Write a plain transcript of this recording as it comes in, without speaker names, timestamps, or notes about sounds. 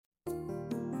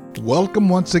Welcome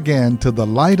once again to the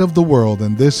Light of the World,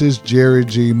 and this is Jerry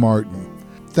G. Martin.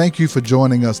 Thank you for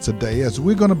joining us today as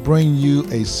we're going to bring you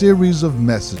a series of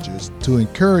messages to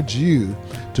encourage you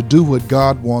to do what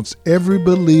God wants every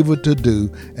believer to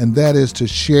do, and that is to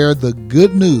share the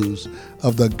good news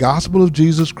of the gospel of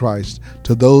Jesus Christ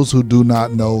to those who do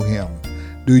not know Him.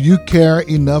 Do you care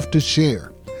enough to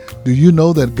share? Do you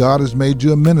know that God has made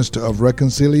you a minister of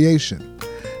reconciliation?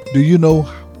 Do you know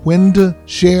when to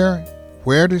share,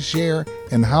 where to share,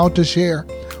 and how to share?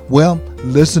 Well,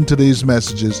 listen to these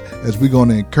messages as we're going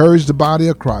to encourage the body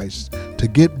of Christ to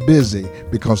get busy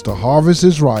because the harvest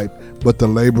is ripe, but the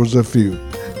laborers are few.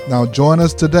 Now join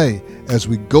us today as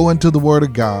we go into the Word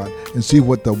of God and see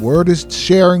what the Word is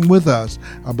sharing with us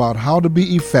about how to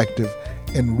be effective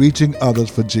in reaching others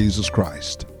for Jesus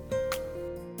Christ.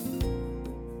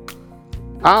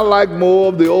 I like more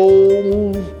of the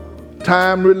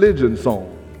old-time religion songs.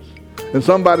 And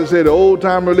somebody said the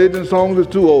old-time religion songs is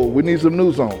too old. We need some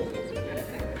new songs.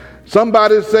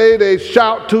 Somebody say they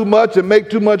shout too much and make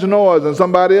too much noise. And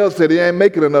somebody else said they ain't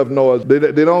making enough noise. They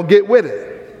don't get with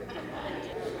it.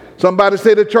 Somebody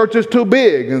say the church is too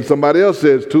big. And somebody else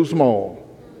says too small.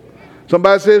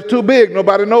 Somebody says too big.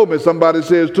 Nobody know me. Somebody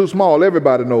says too small.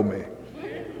 Everybody know me.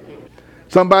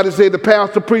 Somebody say the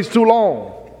pastor preached too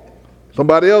long.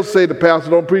 Somebody else say the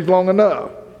pastor don't preach long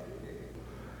enough.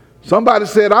 Somebody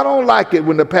said, I don't like it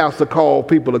when the pastor calls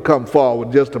people to come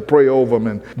forward just to pray over them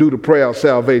and do the prayer of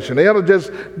salvation. They ought to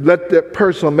just let that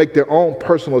person make their own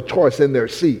personal choice in their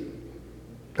seat.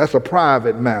 That's a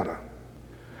private matter.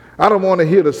 I don't want to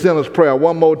hear the sinner's prayer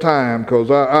one more time because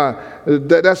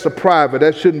that's a private.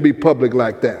 That shouldn't be public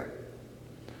like that.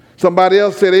 Somebody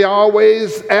else said they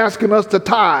always asking us to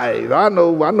tithe. I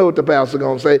know what the pastor's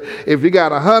going to say. If you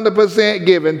got 100%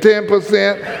 giving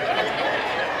 10%,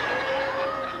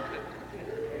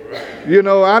 you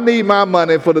know, I need my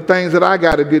money for the things that I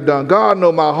got to get done. God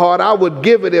know my heart. I would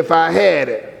give it if I had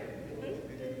it.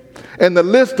 And the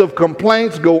list of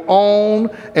complaints go on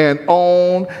and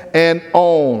on and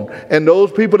on. And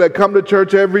those people that come to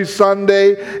church every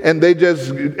Sunday and they just,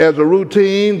 as a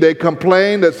routine, they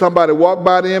complain that somebody walked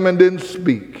by them and didn't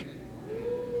speak.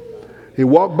 He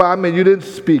walked by me and you didn't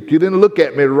speak. You didn't look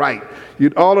at me right.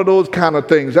 All of those kind of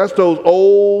things. That's those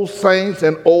old saints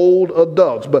and old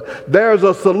adults. But there's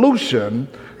a solution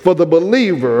for the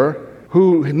believer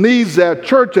who needs that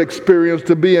church experience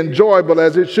to be enjoyable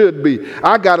as it should be.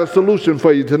 I got a solution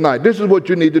for you tonight. This is what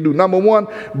you need to do. Number one,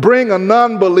 bring a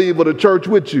non-believer to church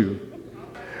with you.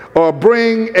 Or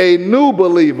bring a new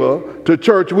believer to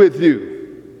church with you.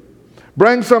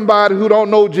 Bring somebody who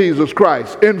don't know Jesus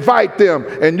Christ. Invite them,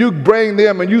 and you bring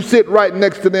them, and you sit right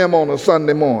next to them on a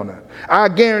Sunday morning. I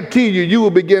guarantee you will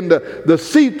begin to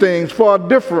see things far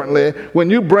differently when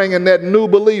you bring in that new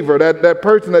believer, that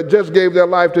person that just gave their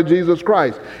life to Jesus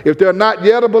Christ. If they're not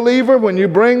yet a believer, when you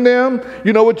bring them,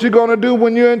 you know what you're going to do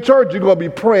when you're in church? You're going to be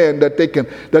praying that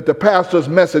the pastor's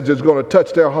message is going to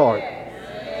touch their heart.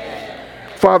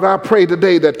 Father, I pray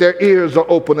today that their ears are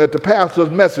open, that the pastor's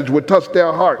message would touch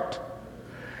their heart.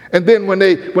 And then when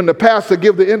the pastor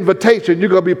give the invitation, you're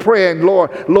going to be praying,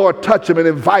 Lord, touch them and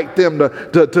invite them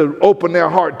to open their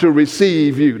heart to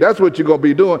receive you. That's what you're going to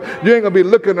be doing. You ain't going to be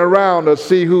looking around to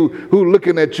see who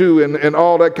looking at you and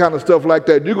all that kind of stuff like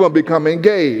that. You're going to become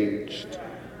engaged.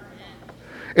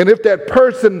 And if that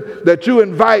person that you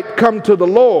invite come to the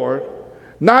Lord,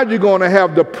 now you're going to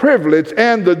have the privilege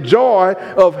and the joy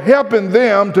of helping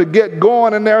them to get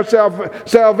going in their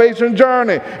salvation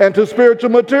journey and to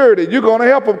spiritual maturity. You're going to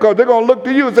help them because they're going to look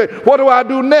to you and say, what do I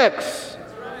do next?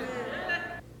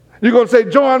 You're going to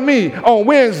say, join me on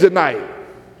Wednesday night.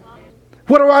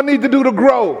 What do I need to do to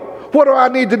grow? What do I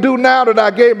need to do now that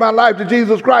I gave my life to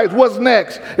Jesus Christ? What's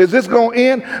next? Is this going to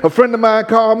end? A friend of mine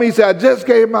called me and said, I just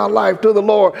gave my life to the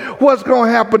Lord. What's going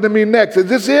to happen to me next? Is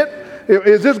this it?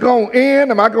 Is this going to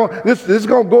end? This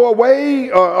going to go away?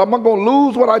 Or am I going to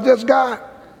lose what I just got?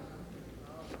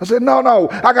 I said, no,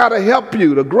 I got to help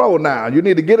you to grow now. You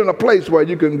need to get in a place where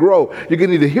you can grow. You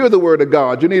need to hear the Word of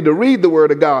God. You need to read the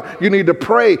Word of God. You need to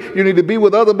pray. You need to be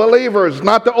with other believers,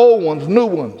 not the old ones, new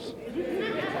ones.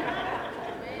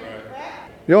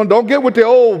 Don't get with the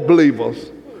old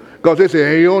believers because they say,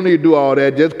 hey, you don't need to do all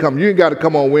that. Just come. You ain't got to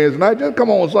come on Wednesday night. Just come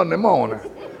on Sunday morning.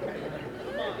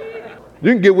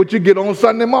 You can get what you get on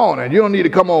Sunday morning. You don't need to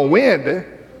come on Wednesday.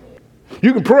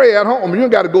 You can pray at home. You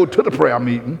don't got to go to the prayer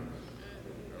meeting.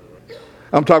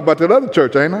 I'm talking about that other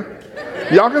church, ain't I?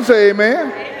 Y'all can say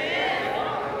amen.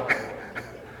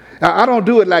 I don't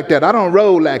do it like that. I don't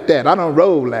roll like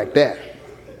that.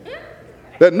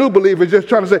 That new believer is just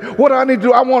trying to say, what do I need to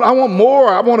do? I want more.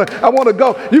 I want to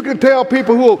go. You can tell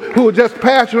people who are just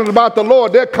passionate about the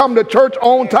Lord, they'll come to church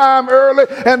on time early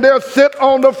and they'll sit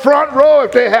on the front row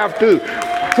if they have to.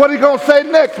 What are you going to say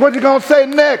next? What you going to say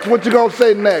next? What you going to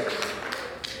say next?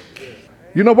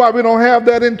 You know why we don't have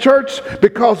that in church?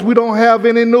 Because we don't have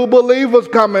any new believers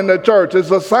coming to church. It's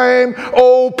the same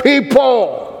old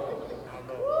people.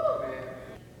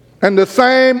 And the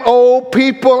same old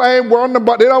people ain't worrying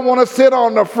about, they don't want to sit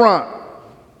on the front.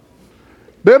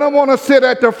 They don't want to sit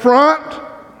at the front.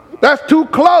 That's too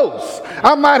close.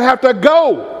 I might have to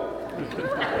go.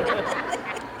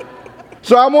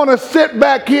 So I want to sit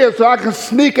back here so I can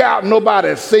sneak out and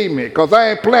nobody see me, because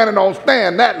I ain't planning on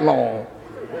staying that long.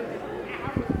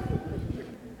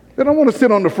 They don't want to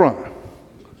sit on the front.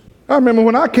 I remember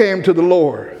when I came to the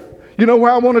Lord, you know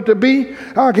where I wanted to be?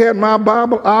 I had my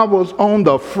Bible. I was on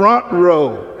the front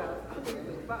row.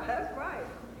 That's right.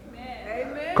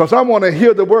 Amen. Because I want to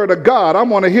hear the word of God. I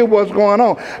want to hear what's going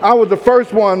on. I was the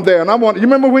first one there. And you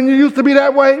remember when you used to be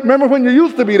that way? Remember when you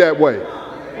used to be that way?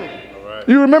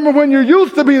 You remember when you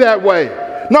used to be that way?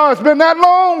 No, it's been that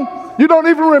long. You don't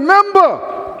even remember.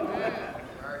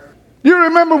 You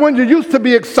remember when you used to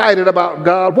be excited about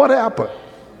God. What happened?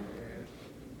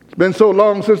 It's been so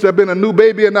long since there's been a new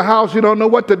baby in the house, you don't know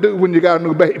what to do when you got a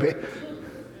new baby.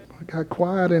 I got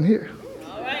quiet in here.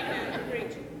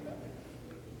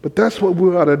 But that's what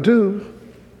we ought to do.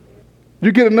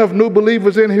 You get enough new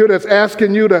believers in here that's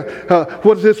asking you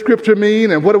what does this scripture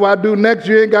mean and what do I do next?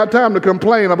 You ain't got time to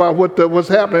complain about what's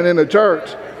happening in the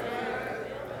church.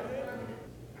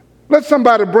 Let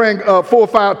somebody bring 4 or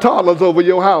 5 toddlers over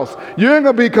your house. You ain't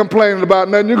going to be complaining about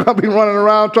nothing. You're going to be running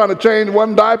around trying to change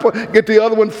one diaper, get the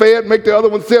other one fed, make the other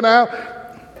one sit down.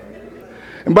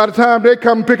 And by the time they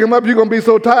come pick him up, you're going to be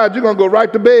so tired, you're going to go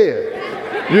right to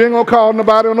bed. You ain't going to call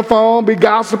nobody on the phone, be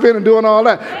gossiping and doing all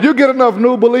that. You get enough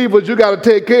new believers you got to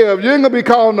take care of. You ain't going to be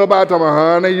calling nobody talking,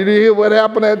 honey, you hear what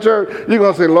happened at church? You're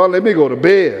going to say, Lord, let me go to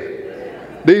bed.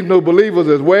 These new believers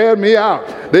is wearing me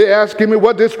out. They asking me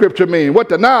what this scripture mean.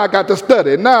 Now I got to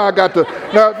study. Now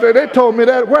they told me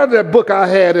that. Where's that book I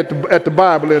had at the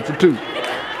Bible Institute?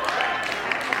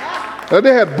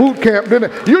 They had boot camp,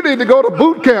 didn't they? You need to go to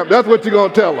boot camp. That's what you're going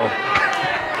to tell them.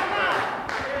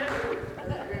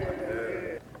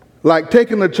 Like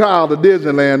taking a child to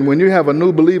Disneyland, when you have a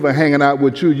new believer hanging out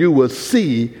with you, you will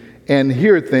see and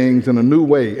hear things in a new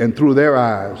way and through their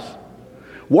eyes.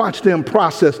 Watch them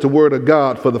process the word of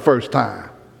God for the first time.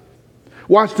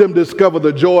 Watch them discover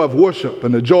the joy of worship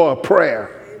and the joy of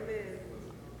prayer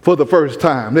for the first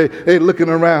time. They looking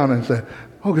around and say,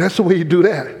 oh, that's the way you do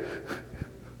that.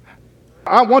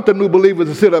 I want the new believers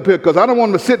to sit up here because I don't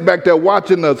want them to sit back there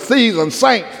watching the seasoned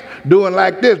saints doing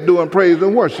like this, doing praise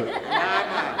and worship.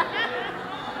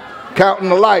 Counting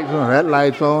the lights. Oh, that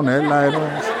light's on, that light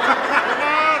on.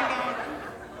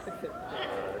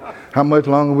 How much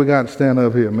longer we got to stand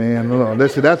up here, man?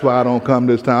 That's why I don't come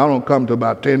this time. I don't come to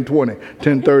about 10:20,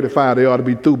 10:35. They ought to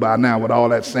be through by now with all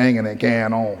that singing and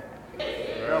carrying on.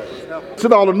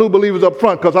 Sit all the new believers up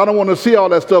front because I don't want to see all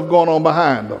that stuff going on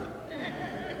behind them.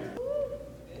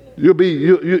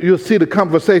 You'll see the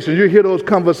conversation. You hear those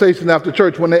conversations after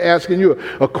church when they're asking you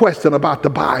a question about the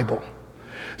Bible.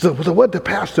 So what did the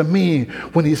pastor mean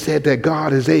when he said that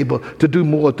God is able to do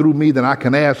more through me than I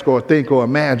can ask or think or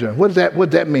imagine? What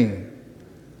does that mean?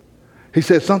 He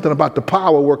said something about the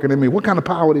power working in me. What kind of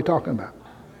power are he talking about?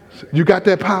 You got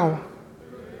that power?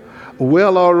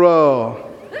 Well,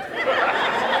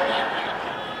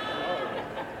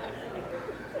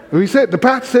 he said, the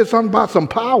pastor said something about some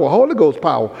power, Holy Ghost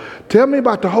power. Tell me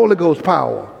about the Holy Ghost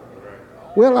power.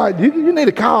 Well, you need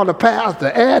to call the pastor,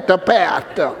 ask the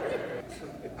pastor.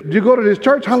 You go to this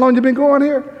church, how long you been going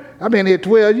here? I've been here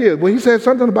 12 years. Well, he said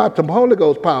something about some Holy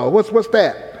Ghost power. What's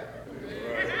that?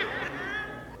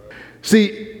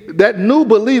 See, that new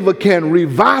believer can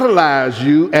revitalize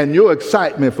you and your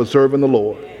excitement for serving the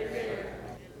Lord.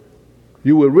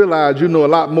 You will realize you know a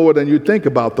lot more than you think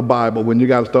about the Bible when you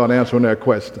got to start answering that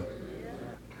question.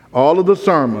 All of the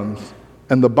sermons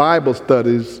and the Bible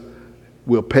studies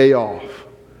will pay off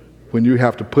when you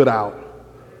have to put out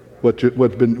what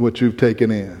you've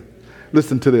taken in.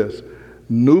 Listen to this.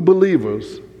 New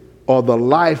believers are the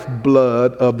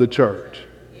lifeblood of the church.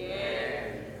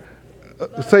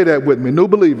 Say that with me. New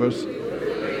believers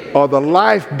are the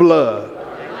lifeblood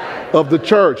of the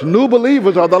church. New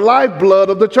believers are the lifeblood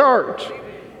of the church.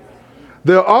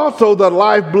 They're also the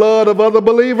lifeblood of other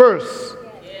believers.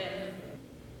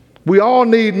 We all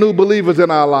need new believers in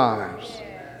our lives.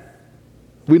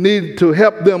 We need to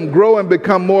help them grow and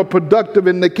become more productive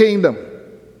in the kingdom.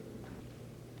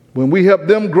 When we help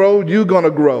them grow, you're going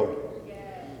to grow.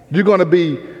 You're going to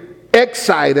be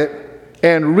excited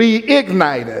and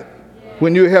reignited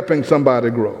when you're helping somebody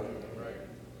grow.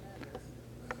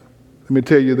 Let me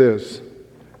tell you this.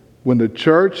 When the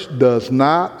church does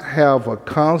not have a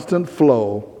constant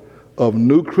flow of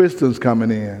new Christians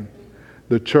coming in,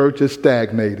 the church is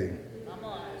stagnating.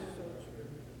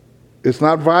 It's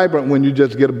not vibrant when you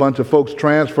just get a bunch of folks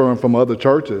transferring from other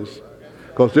churches,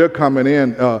 because they're coming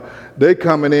in. They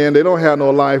don't have no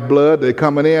lifeblood. They're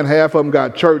coming in. Half of them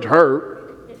got church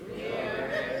hurt,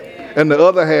 and the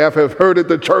other half have hurt at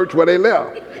the church where they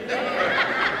left.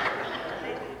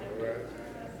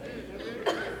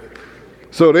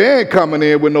 So they ain't coming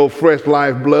in with no fresh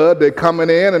lifeblood. They're coming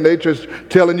in and they just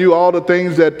telling you all the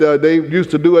things that they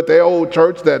used to do at their old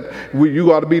church that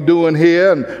you ought to be doing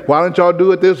here. And why don't y'all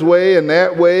do it this way and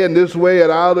that way and this way? At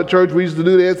our other church we used to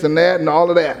do this and that and all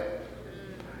of that.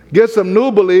 Get some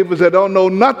new believers that don't know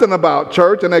nothing about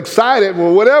church and excited.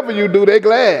 Well, whatever you do, they're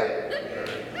glad.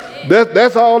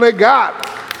 That's all they got.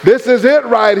 This is it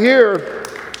right here.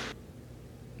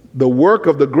 The work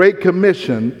of the Great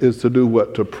Commission is to do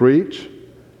what? To preach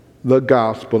the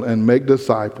gospel and make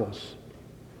disciples.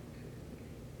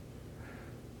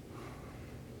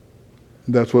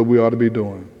 That's what we ought to be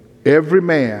doing. Every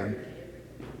man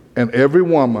and every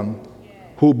woman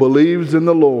who believes in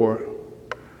the Lord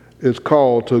is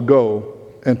called to go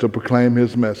and to proclaim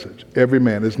his message. Every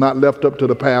man. It's not left up to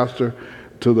the pastor,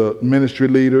 to the ministry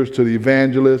leaders, to the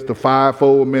evangelists, the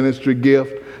fivefold ministry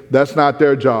gift. That's not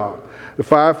their job. The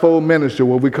fivefold ministry,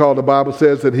 what we call, the Bible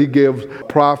says that he gives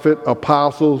prophet,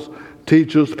 apostles,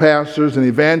 teachers, pastors, and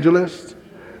evangelists.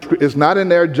 It's not in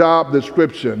their job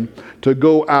description to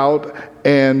go out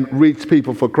and reach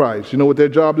people for Christ. You know what their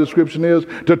job description is?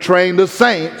 To train the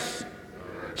saints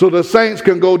so the saints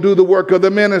can go do the work of the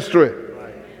ministry.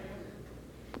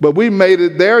 But we made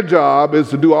it their job is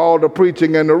to do all the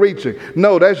preaching and the reaching.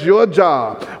 No, that's your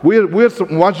job.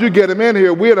 Once you get them in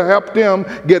here, we're to help them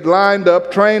get lined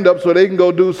up, trained up, so they can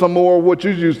go do some more of what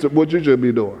you should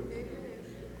be doing.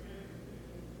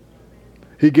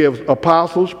 He gives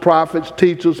apostles, prophets,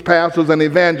 teachers, pastors, and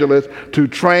evangelists to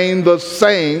train the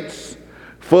saints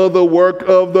for the work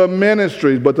of the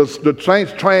ministries. But the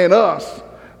saints train us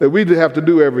that we have to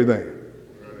do everything.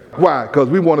 Why? Because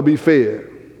we want to be fed.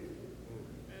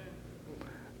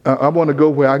 I want to go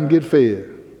where I can get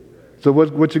fed. So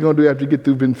what you going to do after you get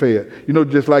through being fed? You know,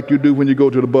 just like you do when you go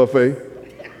to the buffet.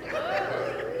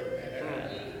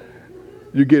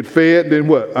 You get fed, then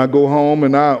what? I go home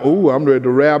and I'm ready to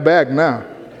rear back now.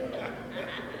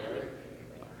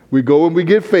 We go and we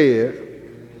get fed.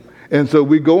 And so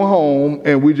we go home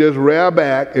and we just rear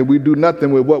back and we do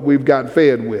nothing with what we've got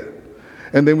fed with.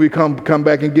 And then we come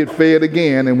back and get fed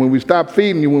again. And when we stop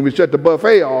feeding you, when we shut the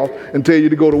buffet off and tell you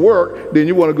to go to work, then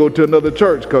you want to go to another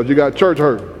church because you got church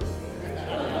hurt.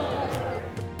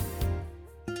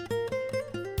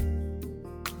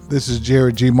 This is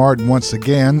Jerry G. Martin once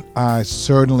again. I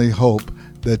certainly hope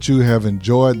that you have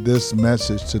enjoyed this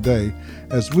message today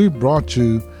as we brought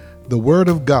you the Word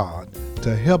of God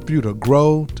to help you to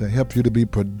grow, to help you to be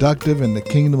productive in the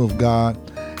kingdom of God,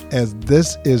 as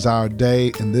this is our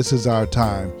day and this is our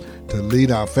time to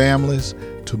lead our families,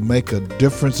 to make a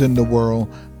difference in the world,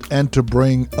 and to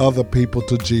bring other people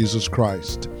to Jesus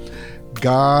Christ.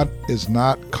 God is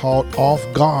not caught off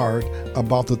guard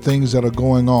about the things that are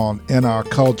going on in our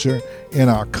culture, in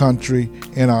our country,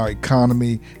 in our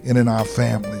economy, and in our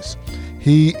families.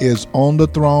 He is on the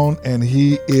throne and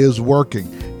he is working.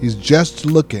 He's just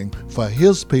looking for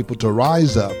his people to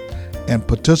rise up and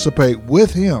participate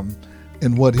with him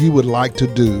in what he would like to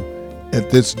do at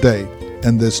this day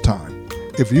and this time.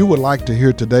 If you would like to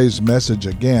hear today's message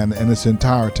again in its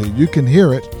entirety, you can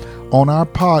hear it on our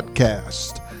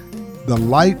podcast, The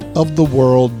Light of the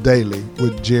World Daily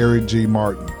with Jerry G.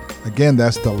 Martin. Again,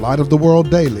 that's The Light of the World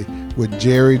Daily with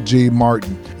Jerry G.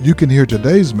 Martin. You can hear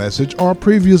today's message or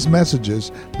previous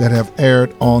messages that have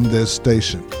aired on this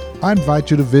station. I invite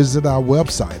you to visit our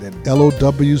website at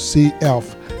lowcf.org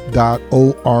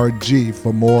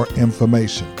for more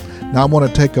information. Now I want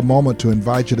to take a moment to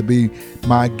invite you to be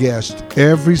my guest.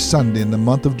 Every Sunday in the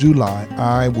month of July,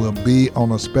 I will be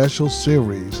on a special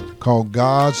series called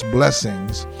God's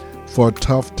Blessings for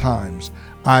Tough Times.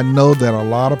 I know that a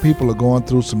lot of people are going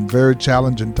through some very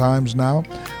challenging times now.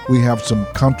 We have some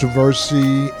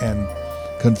controversy and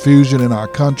confusion in our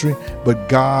country, but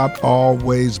God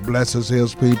always blesses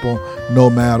his people no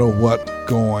matter what's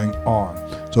going on.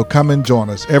 So come and join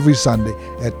us every Sunday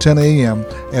at 10 a.m.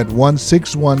 at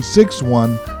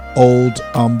 16161 Old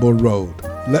Humble Road.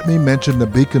 Let me mention the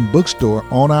Beacon Bookstore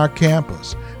on our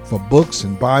campus, For books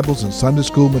and Bibles and Sunday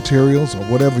school materials or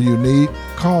whatever you need,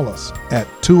 call us at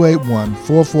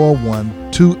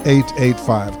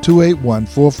 281-441-2885,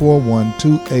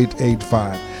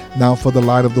 281-441-2885. Now for the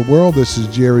Light of the World, this is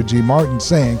Jerry G. Martin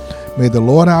saying, may the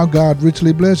Lord our God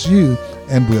richly bless you,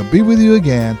 and we'll be with you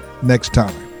again next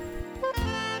time.